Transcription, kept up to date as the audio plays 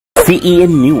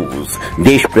CEN news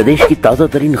देश प्रदेश की ताजा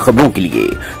तरीन खबरों के लिए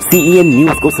CEN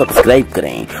न्यूज को सब्सक्राइब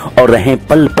करें और रहें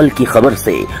पल पल की खबर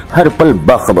से हर पल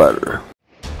बाखबर।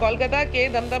 कोलकाता के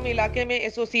दमदम इलाके में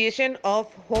एसोसिएशन ऑफ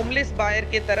होमलेस बायर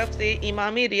के तरफ से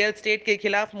इमामी रियल एस्टेट के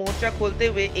खिलाफ मोर्चा खोलते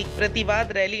हुए एक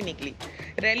प्रतिवाद रैली निकली।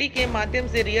 रैली के माध्यम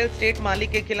से रियल एस्टेट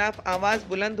मालिक के खिलाफ आवाज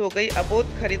बुलंद हो गई।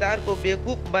 अबोध खरीदार को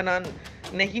बेवकूफ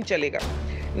बनाना नहीं चलेगा।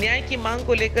 न्याय की मांग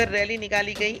को लेकर रैली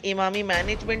निकाली गई। इमामी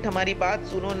मैनेजमेंट हमारी बात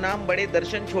सुनो, नाम बड़े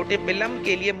दर्शन छोटे विलंब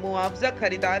के लिए मुआवजा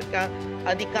खरीदार का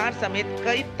अधिकार समेत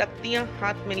कई तख्तियां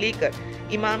हाथ में लेकर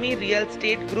इमामी रियल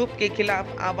एस्टेट ग्रुप के खिलाफ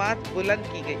आवाज बुलंद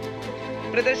की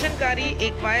गई। प्रदर्शनकारी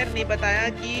एक बायर ने बताया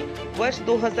कि वर्ष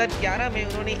 2011 में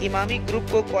उन्होंने इमामी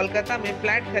ग्रुप को कोलकाता में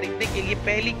फ्लैट खरीदने के लिए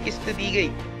पहली किस्त दी गई।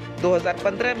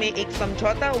 2015 में एक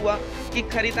समझौता हुआ कि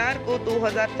खरीदार को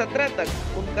 2017 तक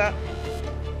उनका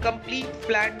कंप्लीट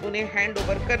फ्लैट उन्हें हैंड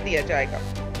ओवर कर दिया जाएगा।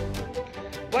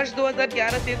 वर्ष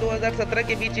 2011 से 2017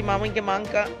 के बीच इमामी के मांग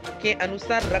के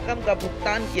अनुसार रकम का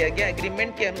भुगतान किया गया।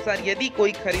 एग्रीमेंट के अनुसार यदि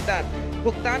कोई खरीदार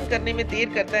भुगतान करने में देर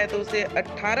करता है तो उसे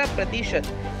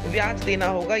 18% ब्याज देना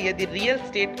होगा। यदि रियल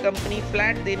एस्टेट कंपनी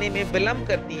फ्लैट देने में विलंब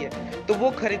करती है तो वो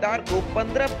खरीदार को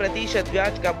 15%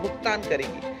 ब्याज का भुगतान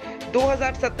करेगी।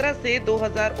 2017 से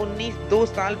 2019 2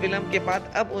 साल विलंब के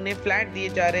बाद अब उन्हें फ्लैट दिए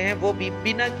जा रहे हैं, वो भी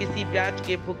बिना किसी ब्याज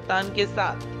के भुगतान के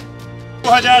साथ।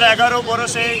 2011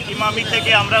 বরসে ইমামি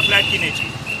থেকে আমরা ফ্ল্যাট কিনেছি।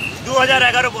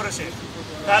 2011 বরসে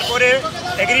তারপরে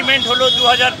এগ্রিমেন্ট হলো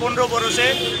 2015 বরসে।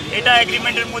 এটা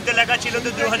এগ্রিমেন্টের মধ্যে লেখা ছিল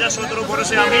যে 2017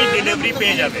 বরসে আমি ডেলিভারি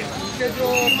পেয়ে যাবে।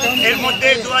 এর মধ্যে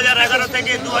 2011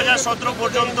 থেকে 2017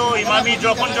 পর্যন্ত ইমামি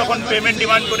যখন পেমেন্ট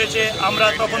ডিমান্ড করেছে আমরা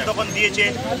তখন দিয়েছে।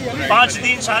 5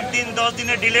 দিন 7 দিন 10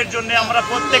 দিনের ডিলের জন্য আমরা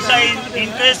প্রত্যেকটা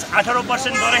ইন্টারেস্ট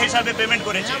 18% দরে হিসাবে পেমেন্ট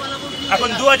করেছে। এখন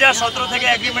 2017 থেকে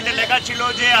এগ্রিমেন্টে লেখা ছিল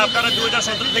যে আপনারা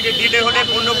 2017 থেকে ডিলে হলে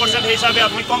 15% হিসাবে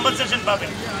আপনি কম্পেনসেশন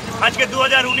পাবেন। আজকে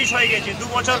 2019 হয়ে গেছে, 2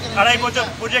 বছর 2.5 বছর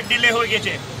প্রজেক্ট ডিলে হয়ে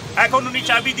গেছে। এখন উনি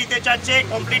চাবি দিতে চাচ্ছে,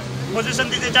 কমপ্লিট পজিশন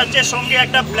দিতে চাচ্ছে, সঙ্গে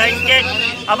একটা ব্ল্যাঙ্কেট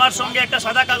আমার সঙ্গে একটা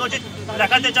সাদা কাগজে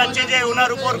দেখাতে চাচ্ছে যে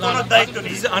ওনার উপর কোনো দায়িত্ব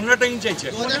নেই। আন্ডারটেকিং চাইছে,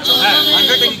 হ্যাঁ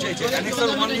আন্ডারটেকিং চাইছে, অ্যানেক্সার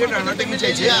 1 গেট আন্ডারটেকিং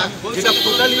চাইছে, যেটা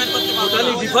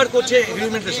টোটালি ডিফার করছে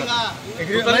এগ্রিমেন্টের সাথে।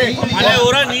 মানে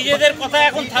ওরা নিজেদের কথা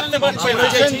এখন থাকতে পারছে না।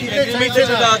 এগ্রিমেন্টে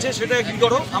যেটা আছে সেটা কি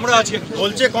করো, আমরা আছি।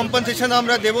 বলছে কম্পেনসেশন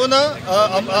আমরা দেব না,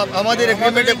 আমাদের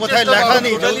এগ্রিমেন্টে কোথায় লেখা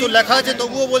নেই, যেহেতু লেখা আছে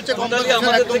তবুও বলছে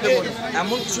কম্পেনসেশন একদম দেব না।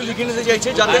 এমন কিছু লিখে নিতে চাইছে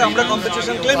যাতে আমরা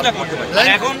কম্পেনসেশন ক্লেম না করতে পারি।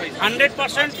 এখন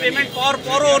 100% পেমেন্ট পাওয়ার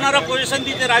পরও ওনারা পজিশন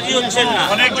দিতে রাজি হচ্ছেন না।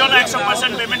 অনেকজন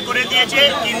 100% পেমেন্ট করে দিয়েছে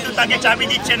কিন্তু তাকে চাবি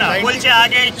দিচ্ছে না। বলছে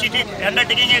আগে চিঠি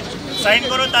আন্ডারটেকিং এ সাইন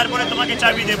করো তারপরে তোমাকে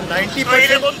চাবি দেব। 90%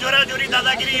 এরকম জোরাজোরি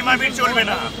দাদাগিরি ইমামির চলবে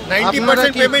না।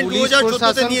 90% পেমেন্ট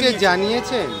 2014 তে নিয়ে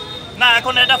জানিয়েছেন না,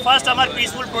 এখন এটা ফার্স্ট আমার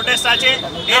পিসফুল প্রোটেস্ট আছে।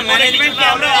 ম্যানেজমেন্টকে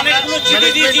আমরা অনেকগুলো চিঠি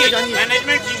দিয়েছি,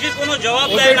 ম্যানেজমেন্ট চিঠির কোনো জবাব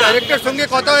দেয় না। ডাইরেক্টর সঙ্গে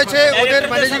কথা হয়েছে, ওদের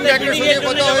ম্যানেজিং ডাইরেক্টরের সঙ্গে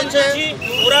কথা হয়েছে,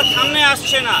 ওরা সামনে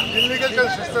আসছে না।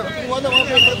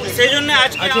 সেজন্য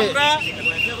আজকে আমরা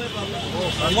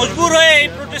মজবুর হয়ে এই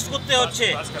প্রোটেস্ট করতে হচ্ছে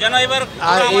যেন এবার।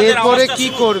 এরপরে কি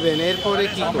করবেন? এরপরে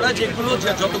কি আমরা যেগুলো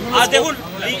আর দেখুন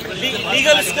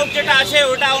লিগ্যাল স্কোপ যেটা আছে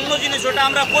ওটা অন্য জিনিস, ওটা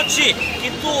আমরা করছি,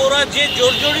 কিন্তু ওরা যে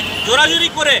জোরাজুরি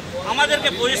করে আমাদেরকে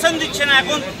পজিশন দিচ্ছে না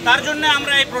এখন, তার জন্য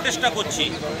আমরা এই প্রোটেস্টটা করছি।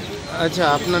 আচ্ছা,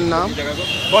 আপনার নাম?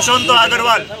 বসন্ত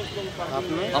আগরওয়াল।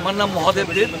 আপনার? আমার নাম মহাদেব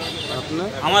দেব। আপনার?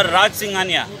 আমার রাজ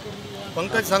সিংহানিয়া।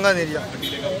 पंकज संगानेरिया।